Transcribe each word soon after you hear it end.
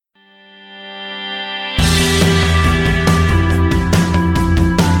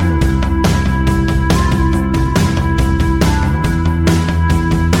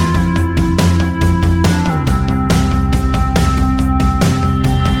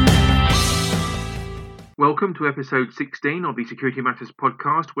Welcome to episode 16 of the Security Matters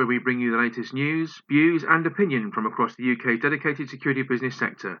podcast, where we bring you the latest news, views, and opinion from across the UK's dedicated security business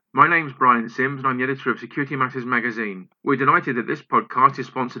sector. My name's Brian Sims, and I'm the editor of Security Matters magazine. We're delighted that this podcast is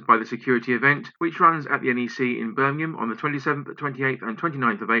sponsored by the Security Event, which runs at the NEC in Birmingham on the 27th, 28th, and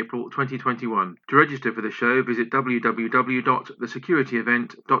 29th of April 2021. To register for the show, visit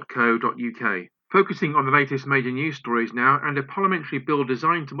www.thesecurityevent.co.uk. Focusing on the latest major news stories now, and a parliamentary bill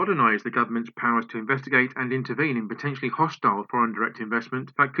designed to modernise the government's powers to investigate and intervene in potentially hostile foreign direct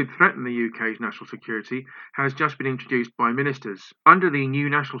investment that could threaten the UK's national security has just been introduced by ministers. Under the new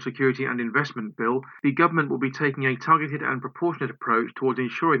National Security and Investment Bill, the government will be taking a targeted and proportionate approach towards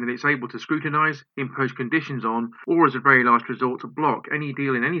ensuring that it's able to scrutinise, impose conditions on, or as a very last resort, block any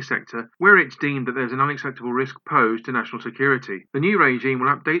deal in any sector where it's deemed that there's an unacceptable risk posed to national security. The new regime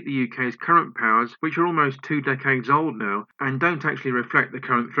will update the UK's current powers, which are almost 2 decades old now, and don't actually reflect the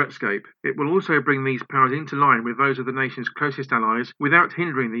current threatscape. It will also bring these powers into line with those of the nation's closest allies, without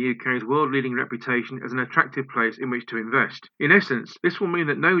hindering the UK's world-leading reputation as an attractive place in which to invest. In essence, this will mean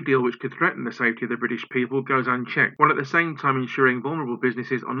that no deal which could threaten the safety of the British people goes unchecked, while at the same time ensuring vulnerable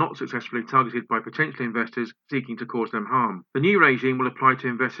businesses are not successfully targeted by potential investors seeking to cause them harm. The new regime will apply to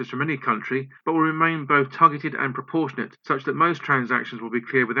investors from any country, but will remain both targeted and proportionate, such that most transactions will be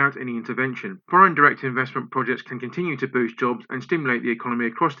cleared without any intervention. Foreign direct investment projects can continue to boost jobs and stimulate the economy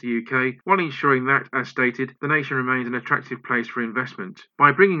across the UK, while ensuring that, as stated, the nation remains an attractive place for investment.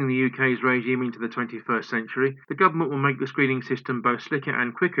 By bringing the UK's regime into the 21st century, the government will make the screening system both slicker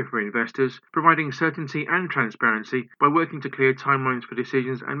and quicker for investors, providing certainty and transparency by working to clear timelines for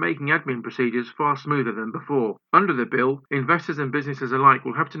decisions and making admin procedures far smoother than before. Under the bill, investors and businesses alike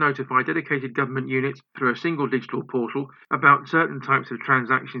will have to notify dedicated government units through a single digital portal about certain types of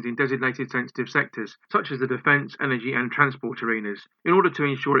transactions in designated sensitive sectors, such as the defence, energy and transport arenas, in order to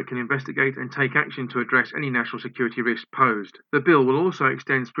ensure it can investigate and take action to address any national security risks posed. The bill will also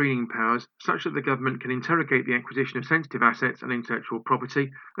extend screening powers such that the government can interrogate the acquisition of sensitive assets and intellectual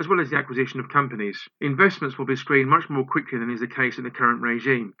property, as well as the acquisition of companies. Investments will be screened much more quickly than is the case in the current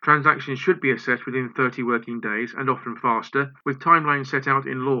regime. Transactions should be assessed within 30 working days, and often faster, with timelines set out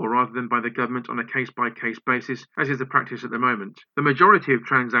in law rather than by the government on a case-by-case basis, as is the practice at the moment. The majority of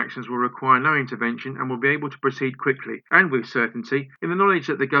transactions will require no intervention and will be able to proceed quickly and with certainty, in the knowledge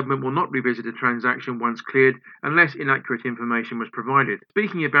that the government will not revisit a transaction once cleared unless inaccurate information was provided.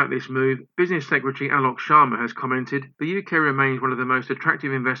 Speaking about this move, Business Secretary Alok Sharma has commented, "The UK remains one of the most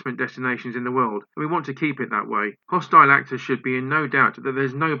attractive investment destinations in the world, and we want to keep it that way. Hostile actors should be in no doubt that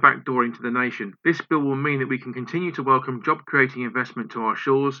there's no backdoor into the nation. This bill will mean that we can continue to welcome job-creating investment to our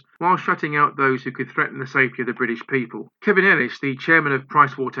shores, while shutting out those who could threaten the safety of the British people." Kevin Ellis, the chairman of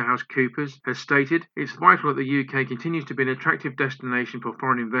PricewaterhouseCoopers, has stated, "It's vital that the UK continues to be an attractive destination for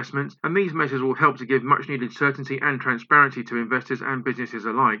foreign investments, and these measures will help to give much-needed certainty and transparency to investors and businesses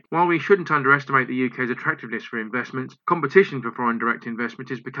alike. While we shouldn't underestimate the UK's attractiveness for investment, competition for foreign direct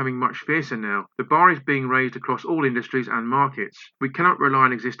investment is becoming much fiercer now. The bar is being raised across all industries and markets. We cannot rely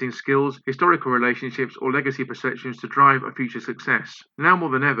on existing skills, historical relationships, or legacy perceptions to drive a future success. Now more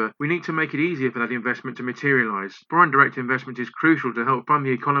than ever, we need to make it easier for that investment to materialise. Foreign direct investment is crucial to help fund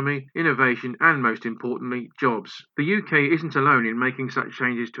the economy, innovation, and most importantly, jobs." The UK isn't alone in making such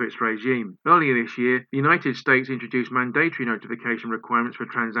changes to its regime. Earlier this year, the United States introduced mandatory notification requirements for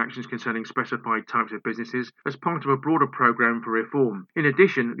transactions concerning specified types of businesses as part of a broader programme for reform. In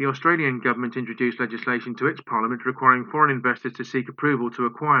addition, the Australian government introduced legislation to its parliament requiring foreign investors to seek approval to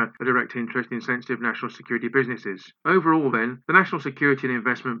acquire a direct interest in sensitive national security businesses. Overall then, the National Security and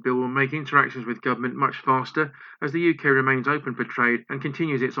Investment Bill will make interactions with government much faster as the UK remains open for trade and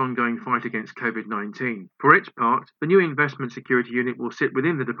continues its ongoing fight against COVID-19. For its part, the new Investment Security Unit will sit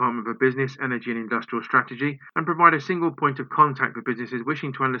within the Department for Business, Energy and Industrial Strategy and provide a single point of contact for businesses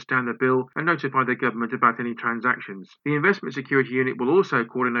wishing to understand the bill and notify the government about any transactions. The Investment Security Unit will also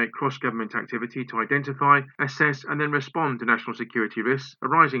coordinate cross-government activity to identify, assess and then respond to national security risks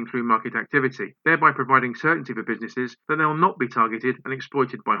arising through market activity, thereby providing certainty for businesses that they will not be targeted and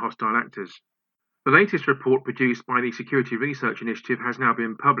exploited by hostile actors. The latest report produced by the Security Research Initiative has now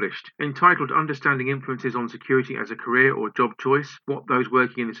been published. Entitled Understanding Influences on Security as a Career or Job Choice, What Those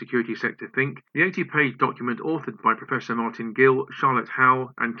Working in the Security Sector Think, the 80-page document authored by Professor Martin Gill, Charlotte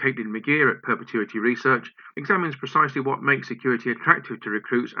Howell and Caitlin McGeer at Perpetuity Research examines precisely what makes security attractive to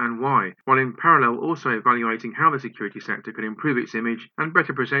recruits and why, while in parallel also evaluating how the security sector can improve its image and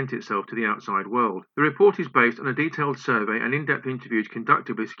better present itself to the outside world. The report is based on a detailed survey and in-depth interviews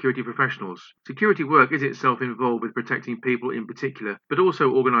conducted with security professionals. Security Security work is itself involved with protecting people in particular, but also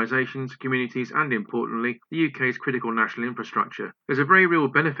organisations, communities and, importantly, the UK's critical national infrastructure. There's a very real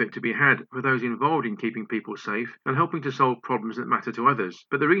benefit to be had for those involved in keeping people safe and helping to solve problems that matter to others.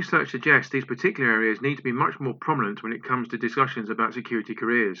 But the research suggests these particular areas need to be much more prominent when it comes to discussions about security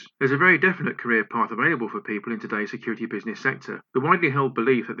careers. There's a very definite career path available for people in today's security business sector. The widely held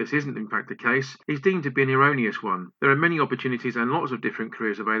belief that this isn't in fact the case is deemed to be an erroneous one. There are many opportunities and lots of different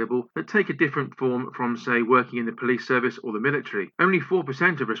careers available that take a different form from, say, working in the police service or the military. Only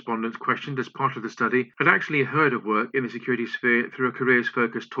 4% of respondents questioned as part of the study had actually heard of work in the security sphere through a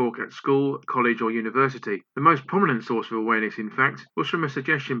careers-focused talk at school, college or university. The most prominent source of awareness, in fact, was from a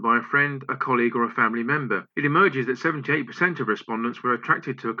suggestion by a friend, a colleague or a family member. It emerges that 78% of respondents were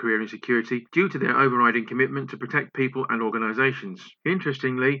attracted to a career in security due to their overriding commitment to protect people and organisations.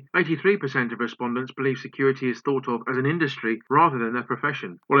 Interestingly, 83% of respondents believe security is thought of as an industry rather than a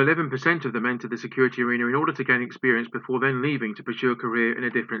profession, while 11% of them enter the security arena in order to gain experience before then leaving to pursue a career in a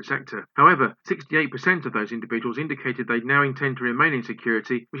different sector. However, 68% of those individuals indicated they now intend to remain in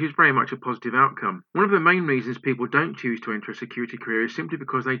security, which is very much a positive outcome. One of the main reasons people don't choose to enter a security career is simply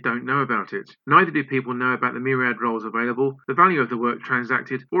because they don't know about it. Neither do people know about the myriad roles available, the value of the work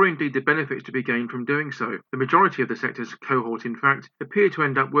transacted, or indeed the benefits to be gained from doing so. The majority of the sector's cohort, in fact, appear to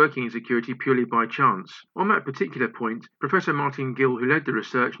end up working in security purely by chance. On that particular point, Professor Martin Gill, who led the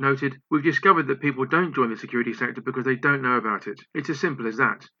research, noted, "We've discovered that people don't join the security sector because they don't know about it. It's as simple as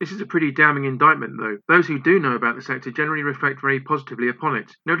that." This is a pretty damning indictment, though. Those who do know about the sector generally reflect very positively upon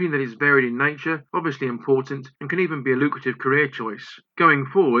it, noting that it's varied in nature, obviously important, and can even be a lucrative career choice. Going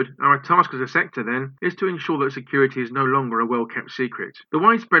forward, our task as a sector, then, is to ensure that security is no longer a well-kept secret. The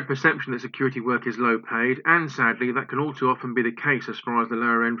widespread perception that security work is low-paid, and sadly, that can all too often be the case as far as the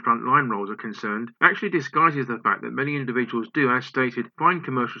lower-end frontline roles are concerned, actually disguises the fact that many individuals do, as stated, find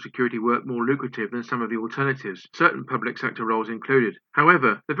commercial security work more lucrative than some of the alternatives, certain public sector roles included.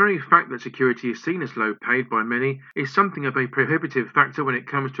 However, the very fact that security is seen as low-paid by many is something of a prohibitive factor when it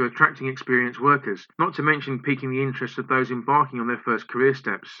comes to attracting experienced workers, not to mention piquing the interest of those embarking on their first career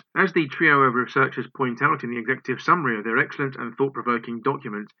steps. As the trio of researchers point out in the executive summary of their excellent and thought-provoking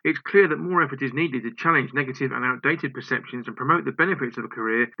document, it's clear that more effort is needed to challenge negative and outdated perceptions and promote the benefits of a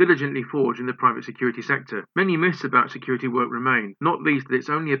career diligently forged in the private security sector. Many myths about security work remain, not least that it's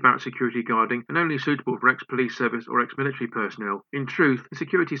only about security guarding and only suitable for ex-police service or ex-military personnel. In truth, the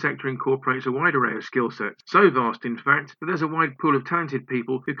security sector incorporates a wide array of skill sets, so vast in fact that there's a wide pool of talented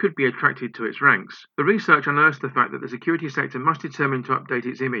people who could be attracted to its ranks. The research unearths the fact that the security sector must determine to update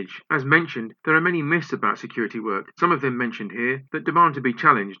its image. As mentioned, there are many myths about security work, some of them mentioned here, that demand to be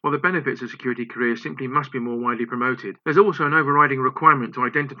challenged, while the benefits of security careers simply must be more widely promoted. There's also an overriding requirement to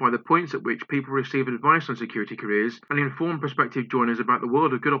identify the points at which people receive advice on security careers and inform prospective joiners about the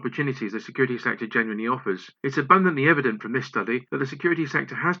world of good opportunities the security sector genuinely offers. It's abundantly evident from this study that the security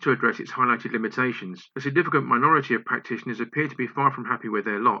sector has to address its highlighted limitations. A significant minority of practitioners appear to be far from happy with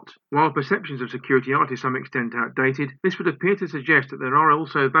their lot. While perceptions of security are to some extent outdated, this would appear to suggest that there are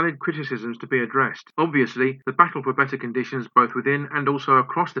also valid criticisms to be addressed. Obviously, the battle for better conditions both within and also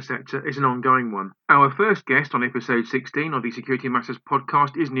across the sector is an ongoing one. Our first guest on episode 16 of the Security Matters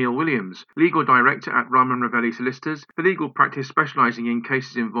podcast is Neil Williams, Legal Director at Rahman Ravelli Solicitors, a legal practice specialising in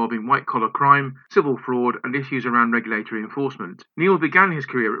cases involving white-collar crime, civil fraud and issues around regulatory enforcement. Neil began his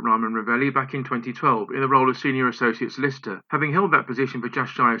career at Rahman Ravelli back in 2012 in the role of Senior Associate Solicitor. Having held that position for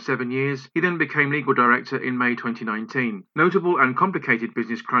just shy of 7 years, he then became Legal Director in May 2019. Notable and complicated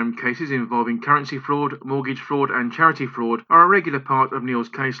business crime cases involving currency fraud, mortgage fraud and charity fraud are a regular part of Neil's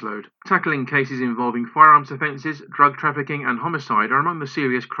caseload. Tackling cases involving firearms offences, drug trafficking and homicide are among the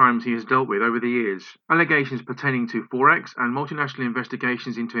serious crimes he has dealt with over the years. Allegations pertaining to Forex and multinational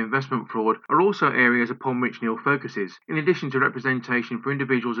investigations into investment fraud are also areas upon which Neil focuses, in addition to representation for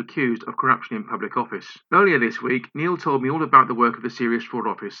individuals accused of corruption in public office. Earlier this week, Neil told me all about the work of the Serious Fraud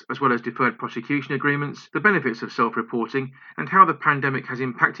Office, as well as deferred prosecution agreements, the benefits of self-reporting, and how the pandemic has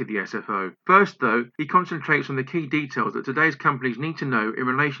impacted the SFO. First, though, he concentrates on the key details that today's companies need to know in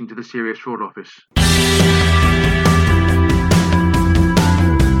relation to the Serious Fraud Office.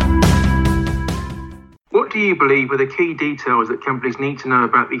 What do you believe are the key details that companies need to know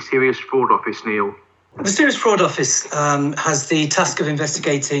about the Serious Fraud Office, Neil? The Serious Fraud Office has the task of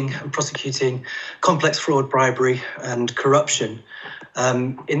investigating and prosecuting complex fraud, bribery and corruption.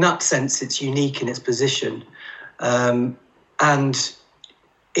 In that sense, it's unique in its position. And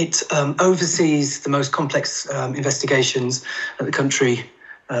it oversees the most complex investigations that the country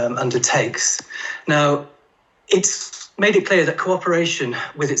undertakes. Now, it's made it clear that cooperation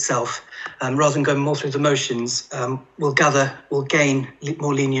with itself, rather than going more through the motions, will gain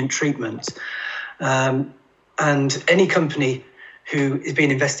more lenient treatment. And any company who is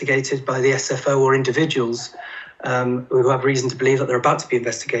being investigated by the SFO or individuals who have reason to believe that they're about to be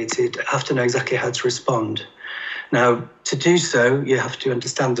investigated have to know exactly how to respond. Now, to do so, you have to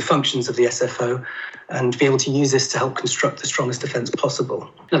understand the functions of the SFO and be able to use this to help construct the strongest defence possible.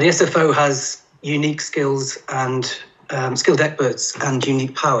 Now, the SFO has unique skills and skilled experts and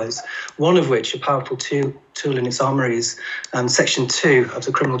unique powers, one of which, a powerful tool in its armoury, is Section 2 of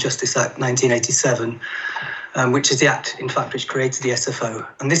the Criminal Justice Act 1987, which is the act, in fact, which created the SFO.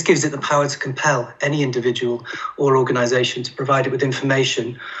 And this gives it the power to compel any individual or organisation to provide it with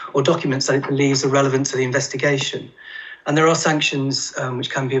information or documents that it believes are relevant to the investigation. And there are sanctions which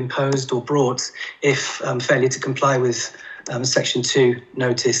can be imposed or brought if failure to comply with Section 2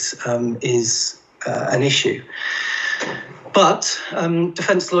 notice is an issue. But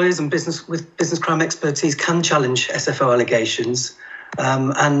defence lawyers and business crime expertise can challenge SFO allegations,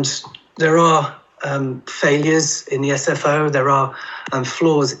 and there are failures in the SFO. There are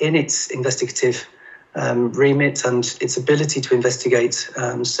flaws in its investigative remit and its ability to investigate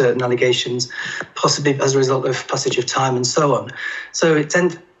certain allegations, possibly as a result of passage of time and so on. So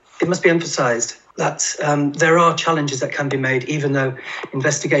it must be emphasised that there are challenges that can be made even though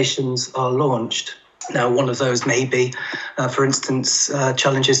investigations are launched. Now, one of those may be, for instance,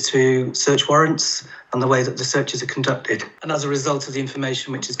 challenges to search warrants and the way that the searches are conducted. And as a result of the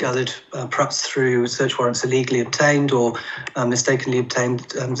information which is gathered, perhaps through search warrants illegally obtained or mistakenly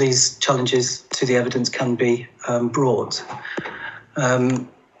obtained, these challenges to the evidence can be brought.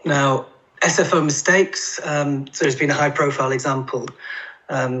 Now, SFO mistakes, there's been a high-profile example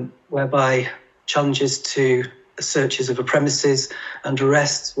whereby challenges to searches of a premises and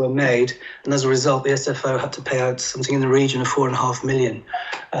arrests were made, and as a result the SFO had to pay out something in the region of £4.5 million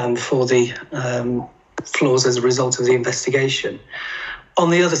for the flaws as a result of the investigation. On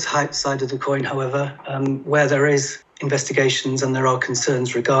the other side of the coin, however, where there is investigations and there are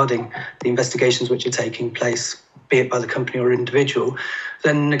concerns regarding the investigations which are taking place, be it by the company or individual,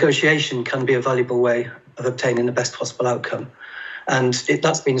 then negotiation can be a valuable way of obtaining the best possible outcome. And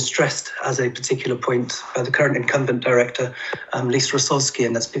that's been stressed as a particular point by the current incumbent director, Lisa Rosowski,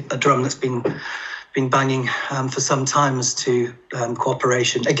 and that's been a drum that's been banging for some time as to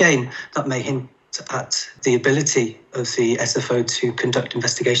cooperation. Again, that may hint at the ability of the SFO to conduct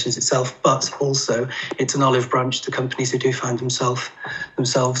investigations itself, but also it's an olive branch to companies who do find themselves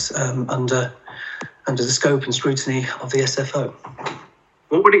under the scope and scrutiny of the SFO.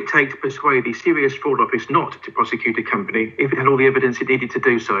 What would it take to persuade the Serious Fraud Office not to prosecute a company if it had all the evidence it needed to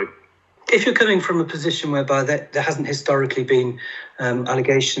do so? If you're coming from a position whereby there hasn't historically been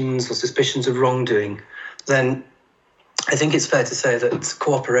allegations or suspicions of wrongdoing, then I think it's fair to say that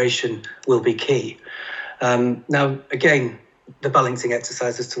cooperation will be key. Now, again, the balancing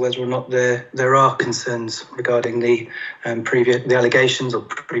exercise as to whether or not there are concerns regarding the allegations or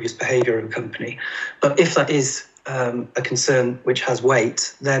previous behaviour of a company. But if that is a concern which has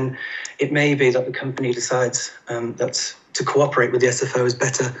weight, then it may be that the company decides that to cooperate with the SFO is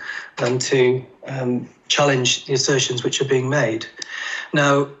better than to challenge the assertions which are being made.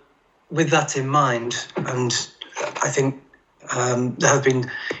 Now, with that in mind, and I think there have been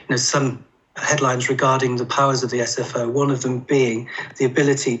some headlines regarding the powers of the SFO, one of them being the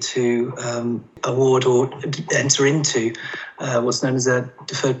ability to award or enter into what's known as a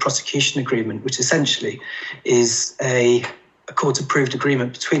deferred prosecution agreement, which essentially is a court-approved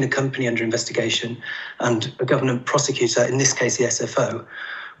agreement between a company under investigation and a government prosecutor, in this case the SFO,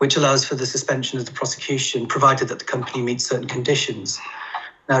 which allows for the suspension of the prosecution provided that the company meets certain conditions.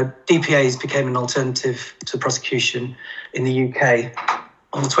 Now, DPAs became an alternative to prosecution in the UK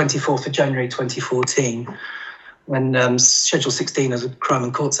on the 24th of January 2014, when Schedule 16 of the Crime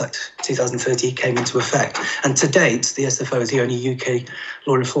and Courts Act 2030 came into effect. And to date, the SFO is the only UK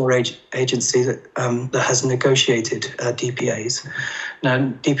law enforcement agency that has negotiated DPAs. Now,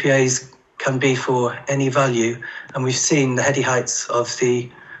 DPAs can be for any value, and we've seen the heady heights of the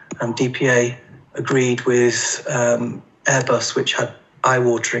DPA agreed with Airbus, which had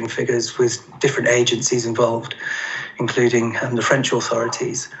eye-watering figures with different agencies involved, including the French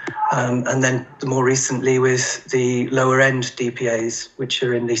authorities, and then more recently with the lower-end DPAs, which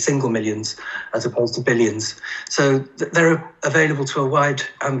are in the single millions as opposed to billions. So they're available to a wide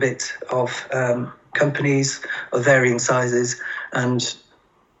ambit of companies of varying sizes, and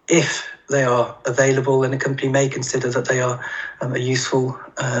if they are available, then a company may consider that they are a useful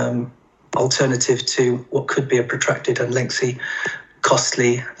alternative to what could be a protracted and lengthy,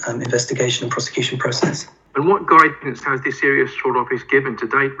 costly investigation and prosecution process. And what guidance has the Serious Fraud Office given to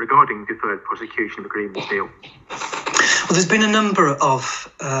date regarding deferred prosecution agreements, Neil? Well, there's been a number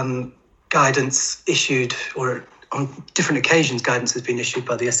of guidance issued, or on different occasions, guidance has been issued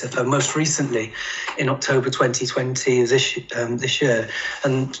by the SFO, most recently in October 2020 this year.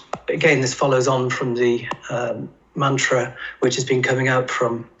 And again, this follows on from the mantra which has been coming out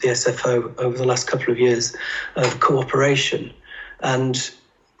from the SFO over the last couple of years of cooperation. And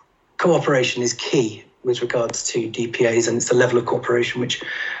cooperation is key with regards to DPAs, and it's the level of cooperation which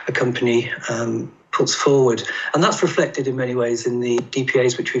a company puts forward. And that's reflected in many ways in the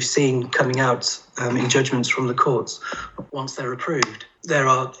DPAs which we've seen coming out in judgments from the courts once they're approved. There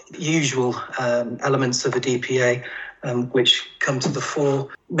are usual elements of a DPA which come to the fore,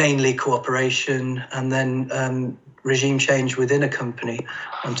 mainly cooperation and then regime change within a company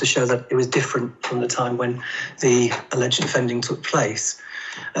to show that it was different from the time when the alleged offending took place.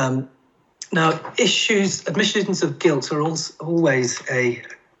 Now, admissions of guilt are always a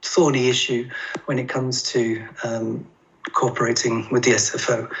thorny issue when it comes to cooperating with the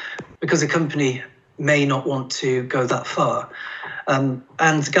SFO, because a company may not want to go that far. And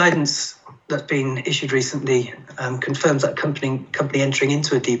the guidance that's been issued recently confirms that company entering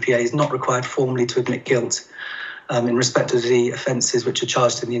into a DPA is not required formally to admit guilt in respect of the offences which are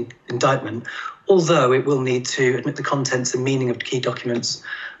charged in the indictment, although it will need to admit the contents and meaning of key documents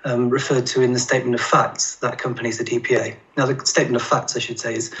referred to in the statement of facts that accompanies the DPA. Now, the statement of facts, I should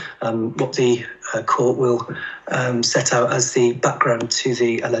say, is what the court will set out as the background to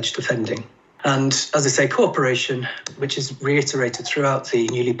the alleged offending. And as I say, cooperation, which is reiterated throughout the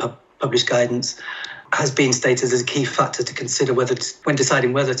newly published guidance, has been stated as a key factor to consider when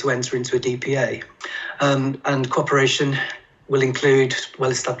deciding whether to enter into a DPA. And cooperation will include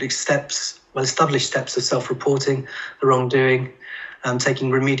well-established steps of self-reporting the wrongdoing,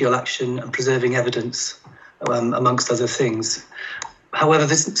 taking remedial action and preserving evidence, amongst other things. However,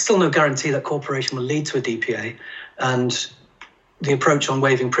 there's still no guarantee that cooperation will lead to a DPA, and the approach on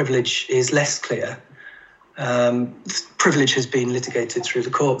waiving privilege is less clear. Privilege has been litigated through the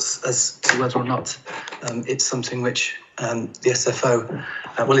courts as to whether or not it's something which the SFO,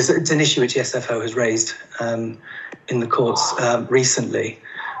 it's an issue which the SFO has raised in the courts recently.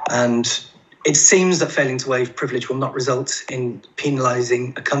 And it seems that failing to waive privilege will not result in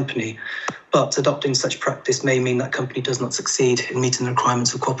penalising a company, but adopting such practice may mean that company does not succeed in meeting the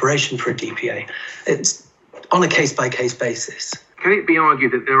requirements of cooperation for a DPA. It's on a case-by-case basis. Can it be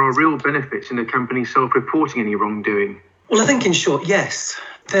argued that there are real benefits in a company self-reporting any wrongdoing? Well, I think in short, yes.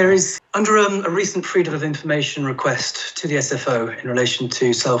 There is, under a recent Freedom of Information request to the SFO in relation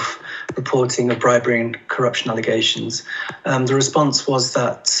to self-reporting of bribery and corruption allegations, the response was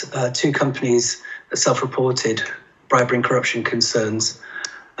that two companies self-reported bribery and corruption concerns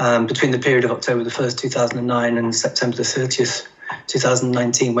between the period of October the 1st, 2009 and September the 30th,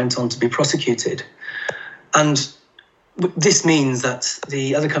 2019 went on to be prosecuted. And this means that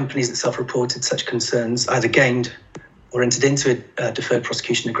the other companies that self-reported such concerns either gained or entered into a deferred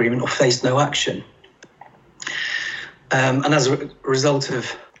prosecution agreement or faced no action. And as a result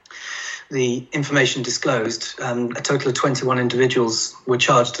of the information disclosed, a total of 21 individuals were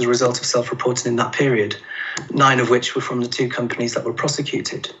charged as a result of self-reporting in that period, 9 of which were from the two companies that were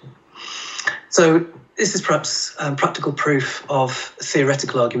prosecuted. So this is perhaps practical proof of a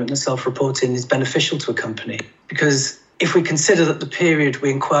theoretical argument that self-reporting is beneficial to a company, because if we consider that the period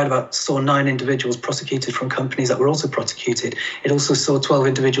we inquired about saw 9 individuals prosecuted from companies that were also prosecuted, it also saw 12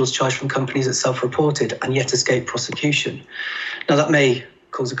 individuals charged from companies that self-reported and yet escaped prosecution. Now, that may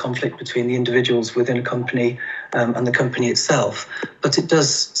cause a conflict between the individuals within a company and the company itself, but it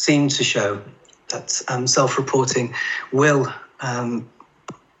does seem to show that self-reporting will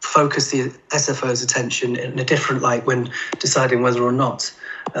focus the SFO's attention in a different light when deciding whether or not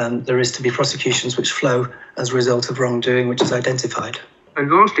there is to be prosecutions which flow as a result of wrongdoing which is identified. And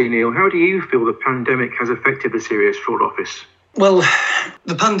lastly, Neil, how do you feel the pandemic has affected the Serious Fraud Office? Well,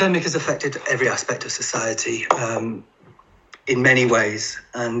 the pandemic has affected every aspect of society in many ways,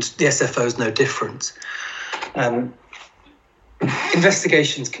 and the SFO is no different.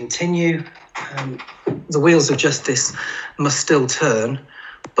 Investigations continue. The wheels of justice must still turn,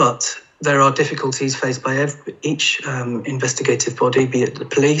 but there are difficulties faced by each investigative body, be it the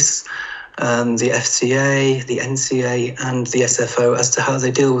police, the FCA, the NCA and the SFO, as to how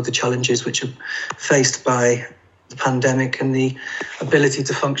they deal with the challenges which are faced by the pandemic and the ability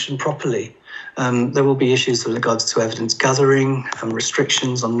to function properly. There will be issues with regards to evidence gathering and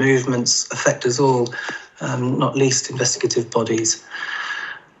restrictions on movements affect us all, not least investigative bodies.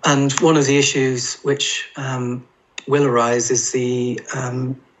 And one of the issues which will arise is the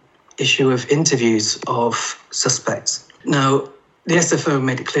issue of interviews of suspects. Now, the SFO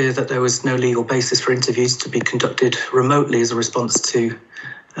made it clear that there was no legal basis for interviews to be conducted remotely as a response to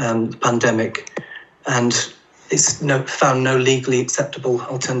the pandemic, and it's found no legally acceptable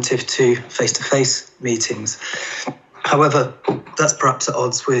alternative to face-to-face meetings. However, that's perhaps at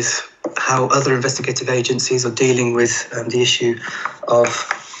odds with how other investigative agencies are dealing with the issue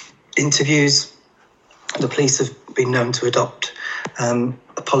of interviews. The police have been known to adopt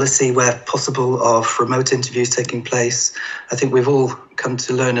a policy where possible of remote interviews taking place. I think we've all come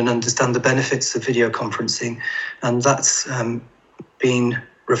to learn and understand the benefits of video conferencing, and that's been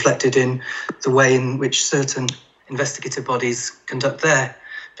reflected in the way in which certain investigative bodies conduct their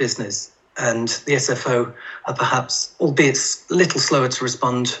business. And the SFO are perhaps, albeit a little slower to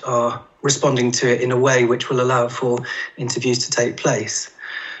respond, are responding to it in a way which will allow for interviews to take place.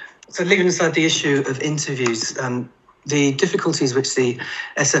 So leaving aside the issue of interviews, the difficulties which the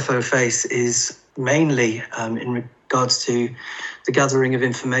SFO face is mainly in regards to the gathering of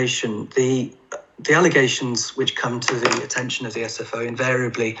information. The allegations which come to the attention of the SFO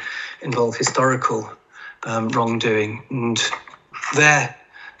invariably involve historical wrongdoing, and their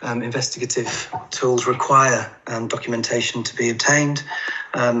investigative tools require documentation to be obtained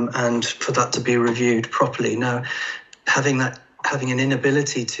and for that to be reviewed properly. Now, having an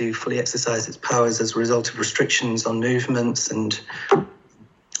inability to fully exercise its powers as a result of restrictions on movements and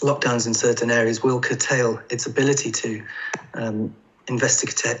lockdowns in certain areas will curtail its ability to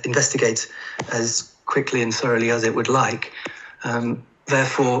investigate as quickly and thoroughly as it would like.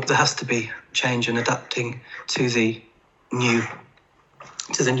 Therefore, there has to be change and adapting to the new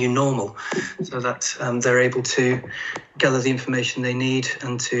normal, so that they're able to gather the information they need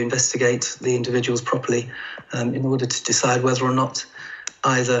and to investigate the individuals properly in order to decide whether or not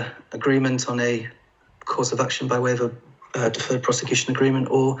either agreement on a course of action by way of a deferred prosecution agreement,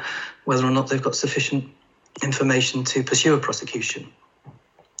 or whether or not they've got sufficient information to pursue a prosecution.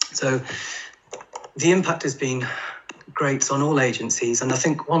 So the impact has been great on all agencies, and I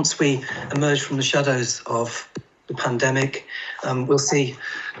think once we emerge from the shadows of the pandemic, we'll see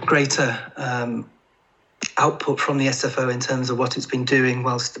greater output from the SFO in terms of what it's been doing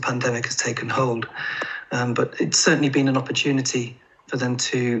whilst the pandemic has taken hold. But it's certainly been an opportunity for them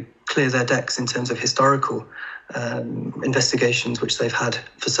to clear their decks in terms of historical investigations which they've had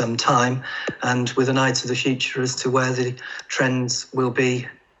for some time, and with an eye to the future as to where the trends will be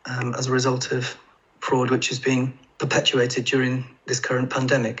as a result of fraud which is being perpetuated during this current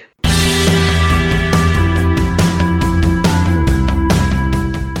pandemic.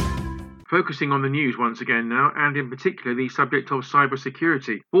 Focusing on the news once again now, and in particular the subject of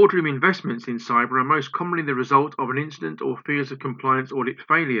cybersecurity. Boardroom investments in cyber are most commonly the result of an incident or fears of compliance audit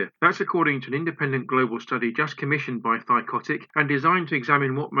failure. That's according to an independent global study just commissioned by Thycotic and designed to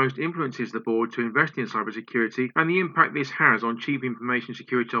examine what most influences the board to invest in cybersecurity and the impact this has on chief information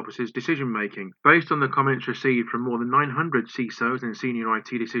security officers' decision making. Based on the comments received from more than 900 CISOs and senior IT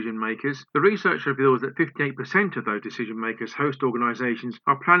decision makers, the research reveals that 58% of those decision makers host organisations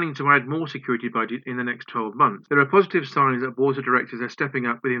are planning to add more security budget in the next 12 months. There are positive signs that boards of directors are stepping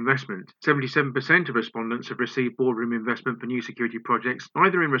up with investment. 77% of respondents have received boardroom investment for new security projects,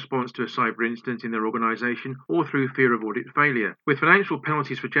 either in response to a cyber incident in their organisation or through fear of audit failure. With financial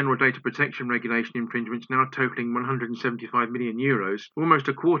penalties for general data protection regulation infringements now totalling €175 million, almost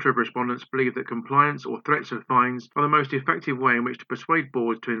a quarter of respondents believe that compliance or threats of fines are the most effective way in which to persuade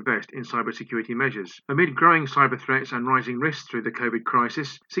boards to invest in cybersecurity measures. Amid growing cyber threats and rising risks through the COVID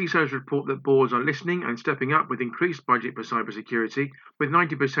crisis, CISOs report that boards are listening and stepping up with increased budget for cybersecurity, with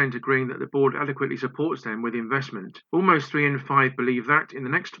 90% agreeing that the board adequately supports them with investment. Almost 3 in 5 believe that in the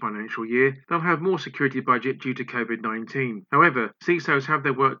next financial year they'll have more security budget due to COVID-19. However, CISOs have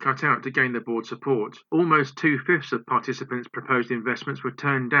their work cut out to gain the board support. Almost 2/5 of participants' proposed investments were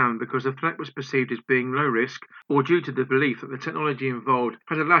turned down because the threat was perceived as being low risk or due to the belief that the technology involved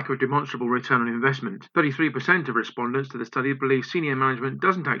had a lack of demonstrable return on investment. 33% of respondents to the study believe senior management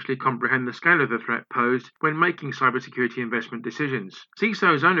doesn't actually comprehend the scale of the threat posed when making cybersecurity investment decisions.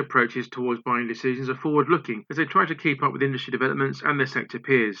 CISO's own approaches towards buying decisions are forward-looking as they try to keep up with industry developments and their sector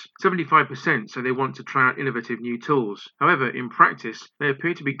peers. 75% say they want to try out innovative new tools. However, in practice, they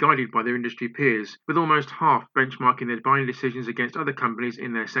appear to be guided by their industry peers, with almost half benchmarking their buying decisions against other companies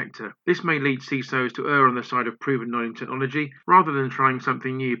in their sector. This may lead CISOs to err on the side of proven known technology rather than trying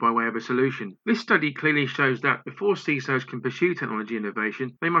something new by way of a solution. This study clearly shows that before CISOs can pursue technology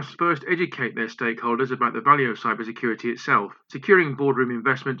innovation, they must first educate their stakeholders about the value of cybersecurity itself. Securing boardroom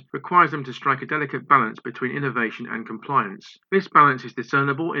investment requires them to strike a delicate balance between innovation and compliance. This balance is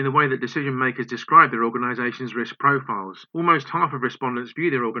discernible in the way that decision makers describe their organisation's risk profiles. Almost half of respondents view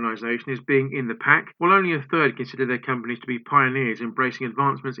their organisation as being in the pack, while only a third consider their companies to be pioneers embracing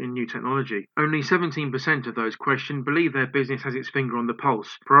advancements in new technology. Only 17% of those questioned believe their business has its finger on the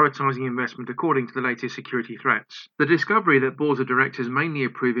pulse, prioritising investment according to the latest security threats. The discovery that boards of directors mainly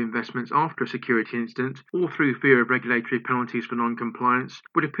approve investments after a security incident or through fear of regulatory penalties for non-compliance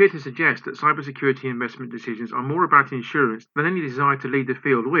would appear to suggest that cybersecurity investment decisions are more about insurance than any desire to lead the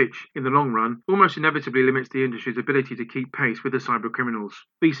field, which, in the long run, almost inevitably limits the industry's ability to keep pace with the cyber criminals.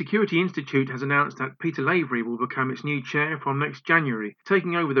 The Security Institute has announced that Peter Lavery will become its new chair from next January,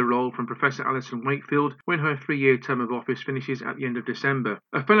 taking over the role from Professor Alison Wakefield when her 3-year term of office finishes at the end of December.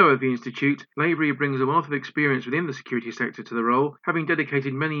 A fellow of the Institute, Lavery brings a wealth of experience within the security sector to the role, having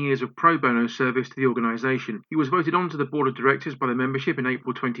dedicated many years of pro bono service to the organisation. He was voted onto the board of directors by the membership in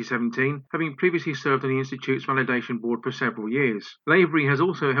April 2017, having previously served on the Institute's validation board for several years. Lavery has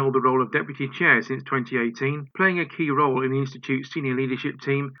also held the role of deputy chair since 2018, playing a key role in the Institute's senior leadership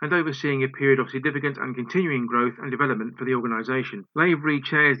team and overseeing a period of significant and continuing growth and development for the organisation. Lavery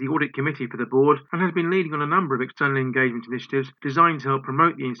chairs the audit committee for the board and has been leading on a number of external engagement initiatives designed to help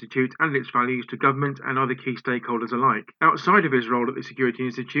promote the Institute and its values to government and other key stakeholders alike. Outside of his role at the Security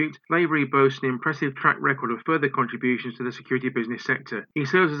Institute, Lavery boasts an impressive track record of further contributions to the security business sector. He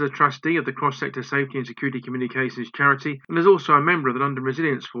serves as a trustee of the Cross-Sector Safety and Security Communications charity and is also a member of the London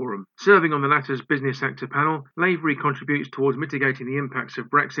Resilience Forum. Serving on the latter's business sector panel, Lavery contributes towards mitigating the impacts of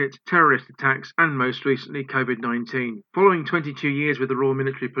Brexit, terrorist attacks and most recently COVID-19. Following 22 years with the Royal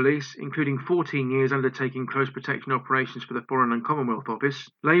Military Police, including 14 years undertaking close protection operations for the Foreign and Commonwealth Office,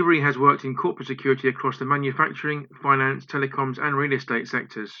 Lavery has worked in corporate security across the manufacturing, finance, telecoms and real estate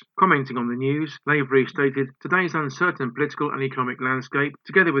sectors. Commenting on the news, Lavery stated, "Today's uncertain political and economic landscape,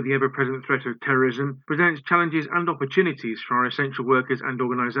 together with the ever-present threat of terrorism, presents challenges and opportunities for our essential workers and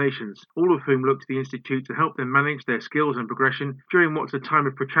organisations, all of whom look to the Institute to help them manage their skills and progression during what's a time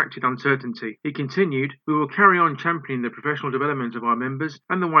of protracted uncertainty." He continued, "We will carry on championing the professional development of our members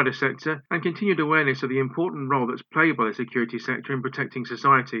and the wider sector and continued awareness of the important role that's played by the security sector in protecting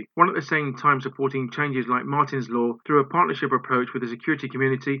society, while at the same time supporting changes like Martin's Law through a partnership approach with the security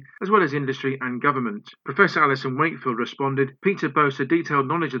community as well as industry and government." Professor Alison Wakefield responded, "Peter boasts a detailed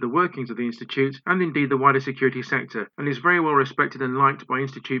knowledge of the workings of the Institute and indeed the wider security sector and is very well respected and liked by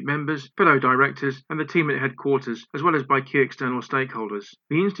Institute members, fellow directors and the team at headquarters as well as by key external stakeholders.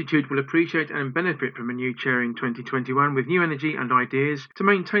 The Institute will appreciate and benefit from a new chair in 2021 with new energy and ideas to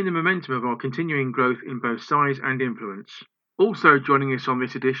maintain the momentum of our continuing growth in both size and influence." Also joining us on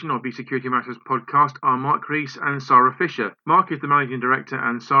this edition of the Security Matters podcast are Mark Rees and Sarah Fisher. Mark is the Managing Director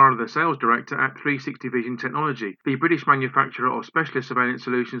and Sarah the Sales Director at 360 Vision Technology, the British manufacturer of specialist surveillance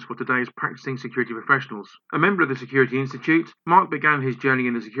solutions for today's practicing security professionals. A member of the Security Institute, Mark began his journey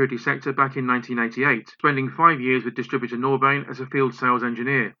in the security sector back in 1988, spending 5 years with distributor Norvain as a field sales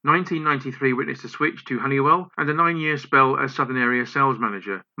engineer. 1993 witnessed a switch to Honeywell and a 9-year spell as Southern Area Sales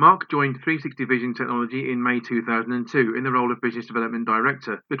Manager. Mark joined 360 Vision Technology in May 2002 in the role of Business Development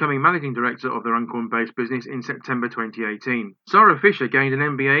Director, becoming Managing Director of their Runcorn-based business in September 2018. Sarah Fisher gained an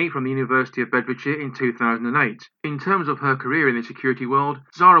MBA from the University of Bedfordshire in 2008. In terms of her career in the security world,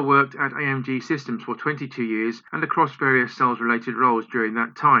 Sarah worked at AMG Systems for 22 years and across various sales-related roles during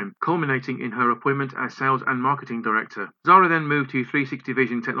that time, culminating in her appointment as Sales and Marketing Director. Sarah then moved to 360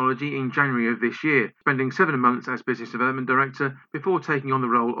 Vision Technology in January of this year, spending 7 months as Business Development Director before taking on the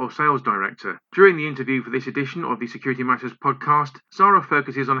role of Sales Director. During the interview for this edition of the Security Matters podcast, Sarah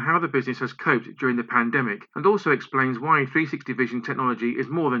focuses on how the business has coped during the pandemic and also explains why 360 Vision Technology is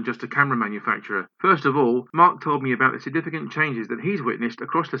more than just a camera manufacturer. First of all, Mark told me about the significant changes that he's witnessed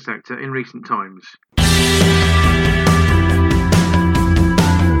across the sector in recent times.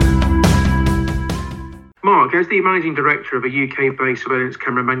 Mark, as the Managing Director of a UK-based surveillance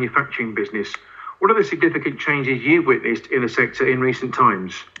camera manufacturing business, what are the significant changes you've witnessed in the sector in recent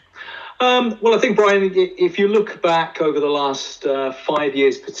times? Well, I think, Brian, if you look back over the last 5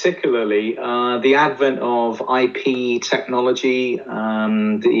 years particularly, the advent of IP technology,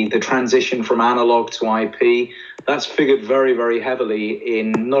 the transition from analog to IP, that's figured very, very heavily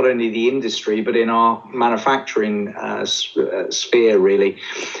in not only the industry, but in our manufacturing sphere, really.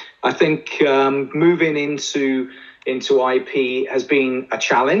 I think moving into IP has been a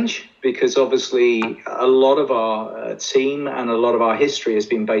challenge because obviously a lot of our team and a lot of our history has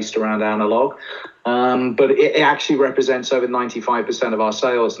been based around analog, but it actually represents over 95% of our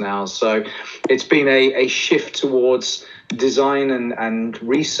sales now. So it's been a shift towards design and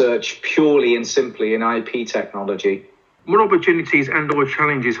research purely and simply in IP technology. What opportunities and or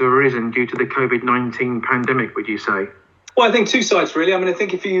challenges have arisen due to the COVID-19 pandemic, would you say? Well, I think two sides, really. I mean, I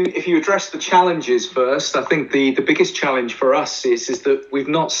think if you address the challenges first, I think the biggest challenge for us is that we've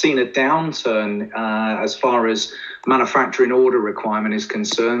not seen a downturn as far as manufacturing order requirement is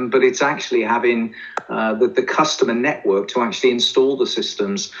concerned, but it's actually having the customer network to actually install the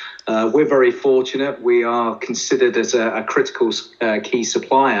systems. We're very fortunate. We are considered as a critical key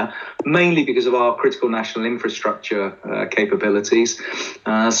supplier, mainly because of our critical national infrastructure capabilities.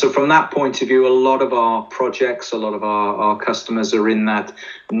 So from that point of view, a lot of our projects, a lot of our customers are in that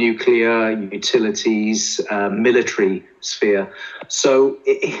nuclear, utilities, military sphere. So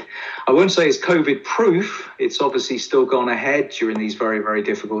I won't say it's COVID proof. It's obviously still gone ahead during these very, very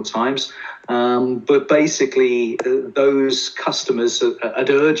difficult times. But basically, those customers had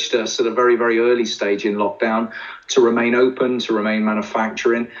urged us at a very, very early stage in lockdown to remain open, to remain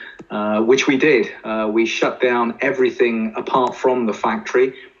manufacturing, which we did. We shut down everything apart from the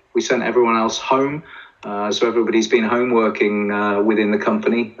factory. We sent everyone else home. So everybody's been home working within the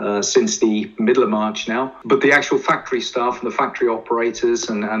company since the middle of March now. But the actual factory staff and the factory operators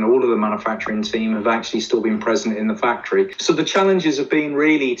and all of the manufacturing team have actually still been present in the factory. So the challenges have been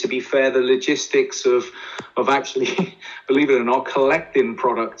really, to be fair, the logistics of actually, believe it or not, collecting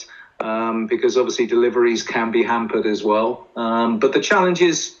product. Because obviously deliveries can be hampered as well. But the challenge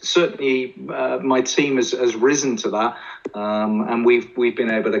is certainly my team has risen to that, and we've been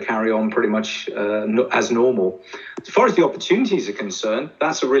able to carry on pretty much as normal. As far as the opportunities are concerned,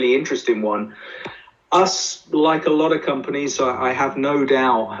 that's a really interesting one. Us, like a lot of companies, I have no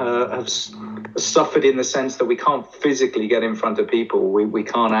doubt, have suffered in the sense that we can't physically get in front of people. We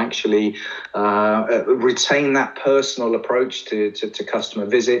can't actually retain that personal approach to customer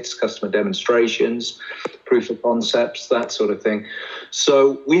visits, customer demonstrations, proof of concepts, that sort of thing.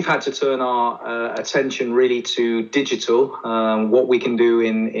 So we've had to turn our attention really to digital, what we can do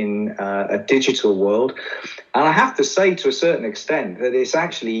in a digital world. And I have to say, to a certain extent, that it's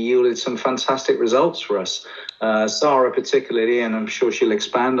actually yielded some fantastic results for us. Sarah particularly, and I'm sure she'll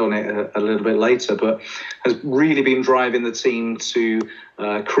expand on it a little bit later, but has really been driving the team to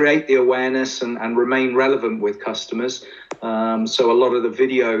create the awareness and remain relevant with customers. So a lot of the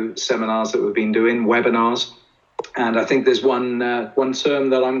video seminars that we've been doing, webinars, and I think there's one term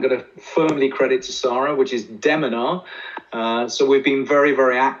that I'm going to firmly credit to Sarah, which is Deminar. So we've been very,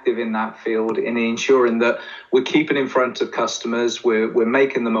 very active in that field in ensuring that we're keeping in front of customers, we're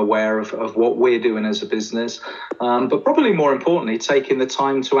making them aware of what we're doing as a business, but probably more importantly, taking the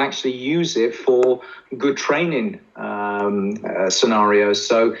time to actually use it for good training scenarios.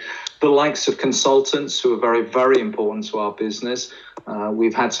 So the likes of consultants who are very, very important to our business.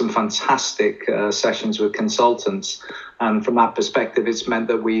 We've had some fantastic sessions with consultants, and from that perspective, it's meant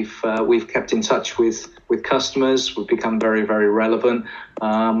that we've kept in touch with customers. We've become very, very relevant,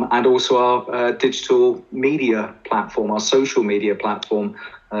 and also our digital media platform, our social media platform,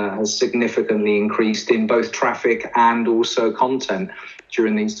 has significantly increased in both traffic and also content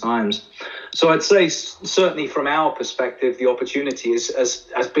during these times. So I'd say certainly from our perspective, the opportunity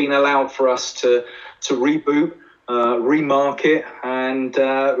has been allowed for us to reboot, remarket and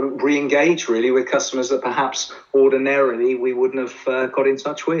re-engage really with customers that perhaps ordinarily we wouldn't have got in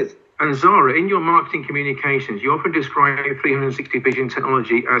touch with. And Zara, in your marketing communications, you often describe 360 Vision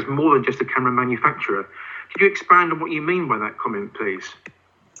Technology as more than just a camera manufacturer. Could you expand on what you mean by that comment, please?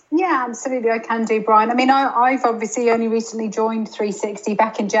 Yeah, absolutely, I can do, Brian. I mean, I've obviously only recently joined 360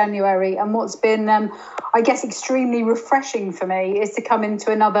 back in January, and what's been, I guess, extremely refreshing for me is to come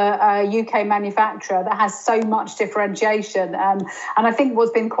into another UK manufacturer that has so much differentiation. And I think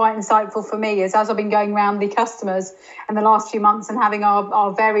what's been quite insightful for me is as I've been going around the customers in the last few months and having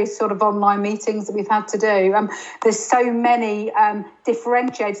our various sort of online meetings that we've had to do, there's so many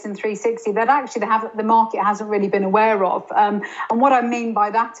differentiators in 360 that actually the market hasn't really been aware of. And what I mean by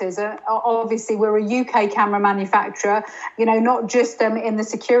that is obviously we're a UK camera manufacturer, you know, not just in the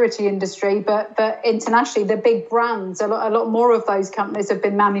security industry, but internationally, the big brands, a lot more of those companies have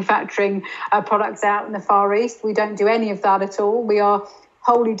been manufacturing products out in the Far East. We don't do any of that at all. We are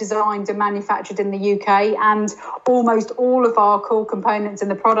wholly designed and manufactured in the UK, and almost all of our core components in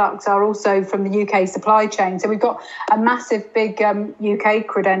the products are also from the UK supply chain. So we've got a massive big UK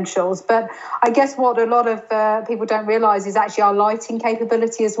credentials. But I guess what a lot of people don't realise is actually our lighting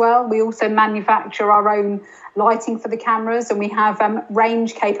capability as well. We also manufacture our own lighting for the cameras, and we have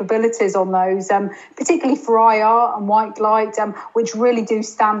range capabilities on those, particularly for IR and white light, which really do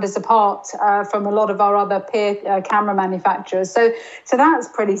stand us apart from a lot of our other peer camera manufacturers. So that's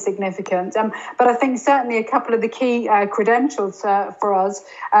pretty significant. But I think certainly a couple of the key credentials for us,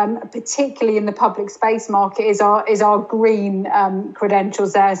 particularly in the public space market, is our green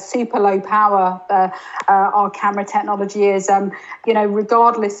credentials there. Super low power our camera technology is,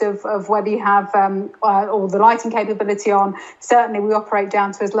 regardless of whether you have all the lighting capability on. Certainly we operate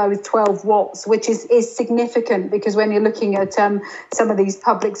down to as low as 12 watts, which is significant, because when you're looking at some of these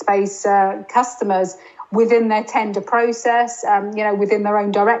public space customers, within their tender process, within their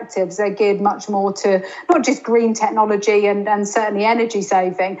own directives, they're geared much more to not just green technology and certainly energy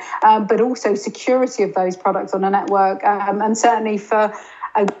saving, but also security of those products on a network. And certainly for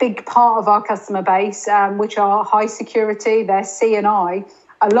a big part of our customer base, which are high security, they're C&I,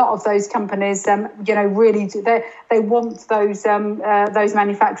 a lot of those companies, really do, they want those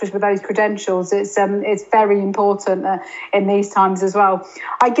manufacturers with those credentials. It's very important in these times as well.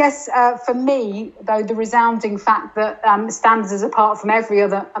 I guess for me, though, the resounding fact that stands us apart from every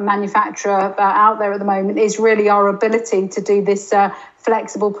other manufacturer out there at the moment is really our ability to do this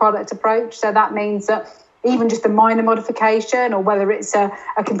flexible product approach. So that means that even just a minor modification, or whether it's a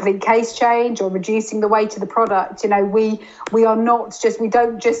complete case change or reducing the weight of the product, we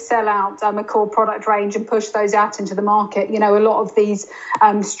don't just sell out a core product range and push those out into the market. A lot of these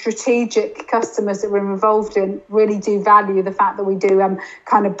strategic customers that we're involved in really do value the fact that we do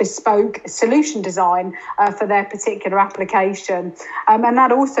kind of bespoke solution design for their particular application. And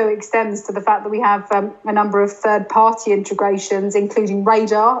that also extends to the fact that we have a number of third-party integrations, including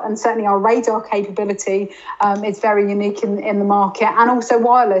radar, and certainly our radar capability it's very unique in the market, and also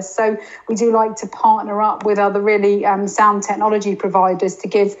wireless. So we do like to partner up with other really sound technology providers to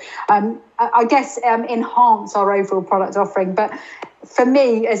give, enhance our overall product offering. But for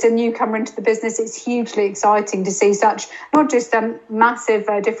me, as a newcomer into the business, it's hugely exciting to see such, not just massive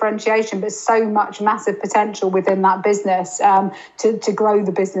differentiation, but so much massive potential within that business to grow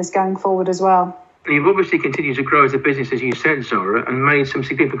the business going forward as well. You've obviously continued to grow as a business, as you said, Zara, and made some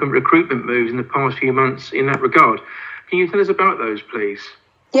significant recruitment moves in the past few months in that regard. Can you tell us about those, please?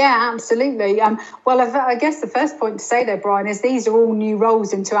 Yeah, absolutely. I guess the first point to say there, Brian, is these are all new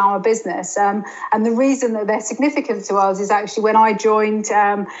roles into our business. And the reason that they're significant to us is actually when I joined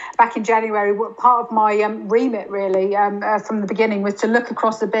back in January, part of my remit really from the beginning was to look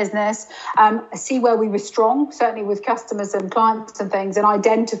across the business, see where we were strong, certainly with customers and clients and things, and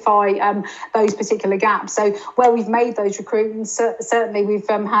identify those particular gaps. So where we've made those recruitments, certainly we've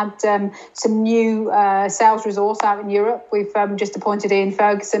had some new sales resource out in Europe. We've just appointed Ian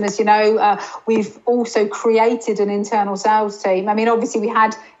Ferguson. As you know, we've also created an internal sales team. I mean, obviously we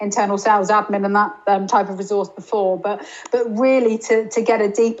had internal sales admin and that type of resource before, but really to get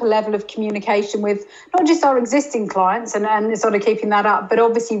a deeper level of communication with not just our existing clients and sort of keeping that up, but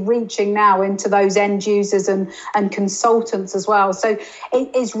obviously reaching now into those end users and consultants as well. So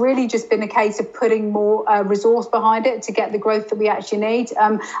it's really just been a case of putting more resource behind it to get the growth that we actually need.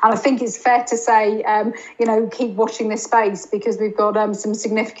 And I think it's fair to say, keep watching this space, because we've got some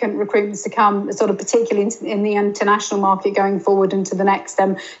significant recruitments to come, sort of particularly in the international market going forward into the next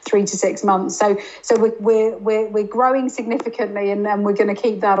 3 to 6 months. So we're growing significantly, and we're going to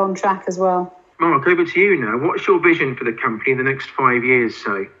keep that on track as well. Mark, over to you now. What's your vision for the company in the next 5 years,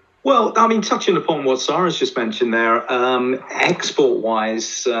 say? Well, I mean, touching upon what Zara's just mentioned there,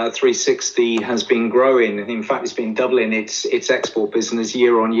 export-wise, 360 has been growing. In fact, it's been doubling its export business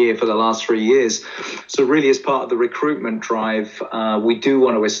year on year for the last 3 years. So really, as part of the recruitment drive, we do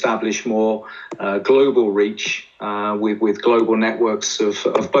want to establish more global reach with global networks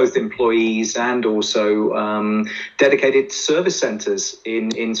of both employees and also dedicated service centres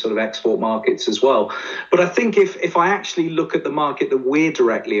in sort of export markets as well. But I think if I actually look at the market that we're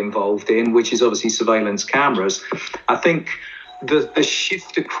directly involved in, which is obviously surveillance cameras, I think the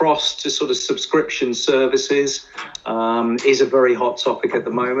shift across to sort of subscription services is a very hot topic at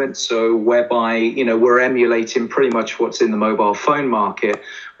the moment. So whereby, we're emulating pretty much what's in the mobile phone market,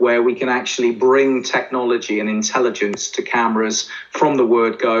 where we can actually bring technology and intelligence to cameras from the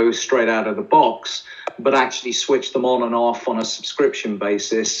word go straight out of the box, but actually switch them on and off on a subscription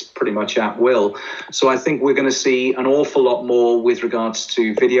basis pretty much at will. So I think we're going to see an awful lot more with regards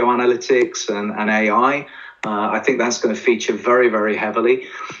to video analytics and AI. I think that's going to feature very, very heavily.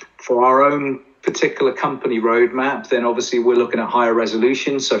 For our own particular company roadmap, then obviously we're looking at higher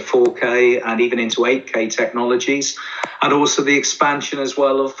resolution, so 4K and even into 8K technologies, and also the expansion as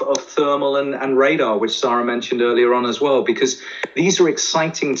well of thermal and radar, which Sarah mentioned earlier on as well, because these are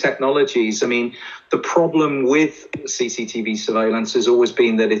exciting technologies. I mean, the problem with CCTV surveillance has always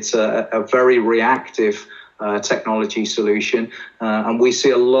been that it's a very reactive technology solution, and we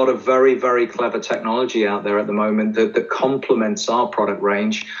see a lot of very, very clever technology out there at the moment that complements our product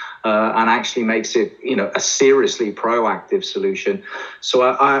range and actually makes it, a seriously proactive solution. So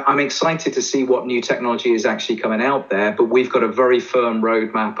I'm excited to see what new technology is actually coming out there, but we've got a very firm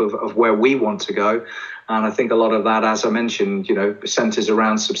roadmap of where we want to go. And I think a lot of that, as I mentioned, centers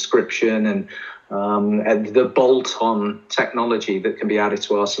around subscription and the bolt-on technology that can be added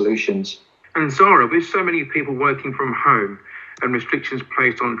to our solutions. And Zara, with so many people working from home and restrictions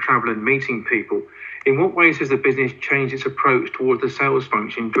placed on travel and meeting people, in what ways has the business changed its approach towards the sales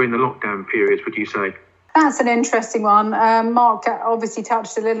function during the lockdown periods, would you say? That's an interesting one. Mark obviously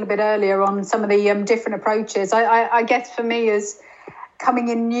touched a little bit earlier on some of the different approaches. I guess for me, as coming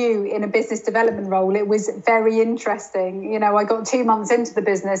in new in a business development role, it was very interesting. I got 2 months into the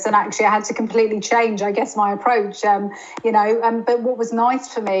business and actually I had to completely change, I guess, my approach. But what was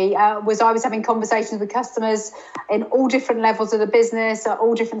nice for me was I was having conversations with customers in all different levels of the business,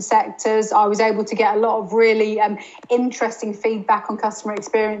 all different sectors. I was able to get a lot of really interesting feedback on customer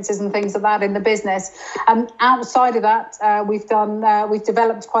experiences and things like that in the business. Outside of that, we've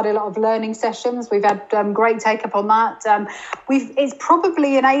developed quite a lot of learning sessions. We've had great take up on that. It's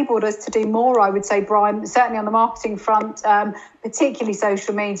probably enabled us to do more, I would say, Brian, certainly on the marketing front, particularly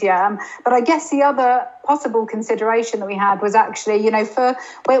social media. But I guess the other possible consideration that we had was actually, for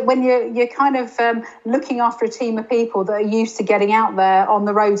when you're kind of looking after a team of people that are used to getting out there on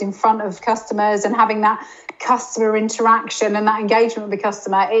the road in front of customers and having that customer interaction and that engagement with the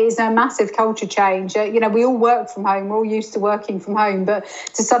customer, it is a massive culture change. We all work from home, we're all used to working from home, but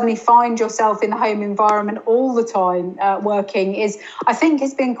to suddenly find yourself in the home environment all the time working I think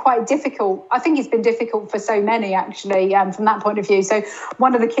has been quite difficult. I think it's been difficult for so many, actually, from that point of view. So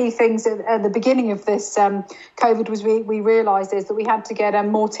one of the key things at the beginning of this COVID was we realised is that we had to get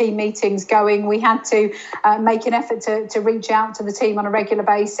more team meetings going. We had to make an effort to reach out to the team on a regular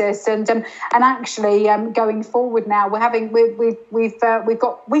basis, and actually going forward now we've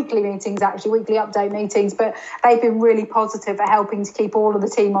got weekly meetings, actually weekly update meetings, but they've been really positive at helping to keep all of the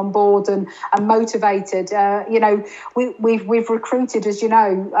team on board and motivated. We've recruited, as you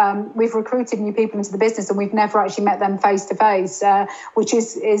know, we've recruited new people into the business and we've never actually met them face to face, which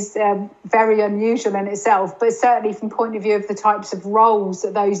is very unusual in itself, but certainly from point of view of the types of roles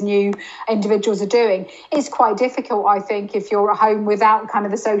that those new individuals are doing, it's quite difficult, I think, if you're at home without kind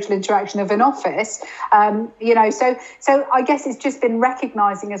of the social interaction of an office. So I guess it's just been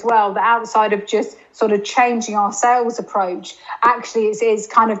recognising as well that outside of just sort of changing our sales approach, actually it's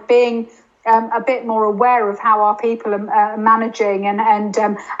kind of being a bit more aware of how our people are managing and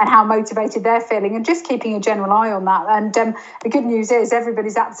how motivated they're feeling, and just keeping a general eye on that. And the good news is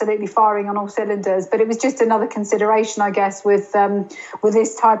everybody's absolutely firing on all cylinders, but it was just another consideration, I guess, with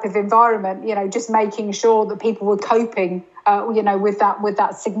this type of environment, just making sure that people were coping with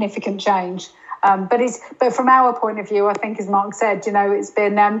that significant change. But from our point of view, I think, as Mark said, it's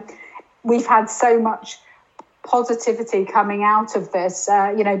been we've had so much positivity coming out of this,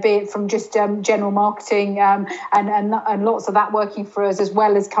 be it from just general marketing and lots of that working for us, as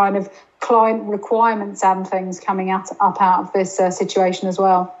well as kind of client requirements and things coming up out of this situation as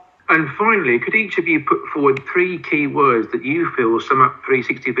well. And finally, could each of you put forward 3 key words that you feel sum up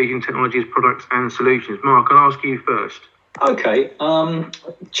 360 Vision Technologies products and solutions? Mark, I'll ask you first. Okay,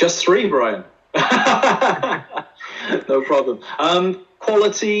 just 3, Brian. No problem.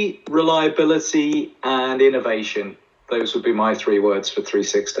 Quality, reliability, and innovation. Those would be my 3 words for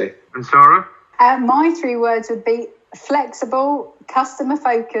 360. And Sarah? My 3 words would be flexible,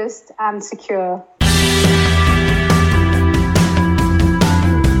 customer-focused, and secure.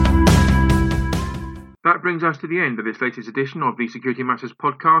 That brings us to the end of this latest edition of the Security Matters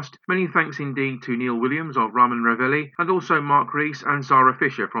podcast. Many thanks indeed to Neil Williams of Raman Ravelli and also Mark Rees and Sarah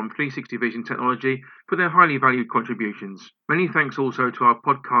Fisher from 360 Vision Technology for their highly valued contributions. Many thanks also to our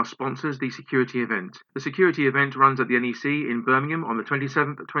podcast sponsors, The Security Event. The Security Event runs at the NEC in Birmingham on the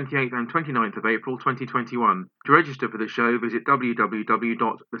 27th, 28th and 29th of April 2021. To register for the show, visit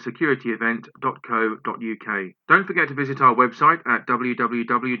www.thesecurityevent.co.uk. Don't forget to visit our website at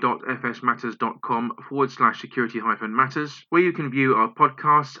www.fsmatters.com facebook.com/security-matters, where you can view our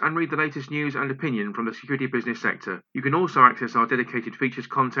podcasts and read the latest news and opinion from the security business sector. You can also access our dedicated features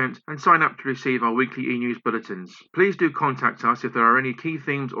content and sign up to receive our weekly e-news bulletins. Please do contact us if there are any key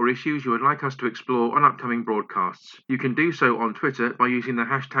themes or issues you would like us to explore on upcoming broadcasts. You can do so on Twitter by using the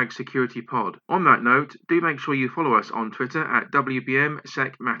hashtag SecurityPod. On that note, do make sure you follow us on Twitter at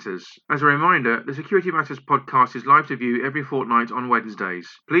WBMSecMatters. As a reminder, the Security Matters podcast is live to view every fortnight on Wednesdays.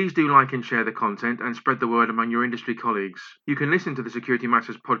 Please do like and share the content and spread the word among your industry colleagues. You can listen to the Security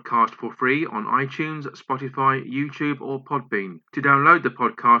Matters podcast for free on iTunes, Spotify, YouTube, or Podbean. To download the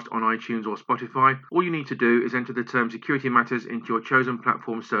podcast on iTunes or Spotify, all you need to do is enter the term Security Matters into your chosen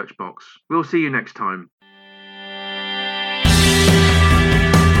platform search box. We'll see you next time.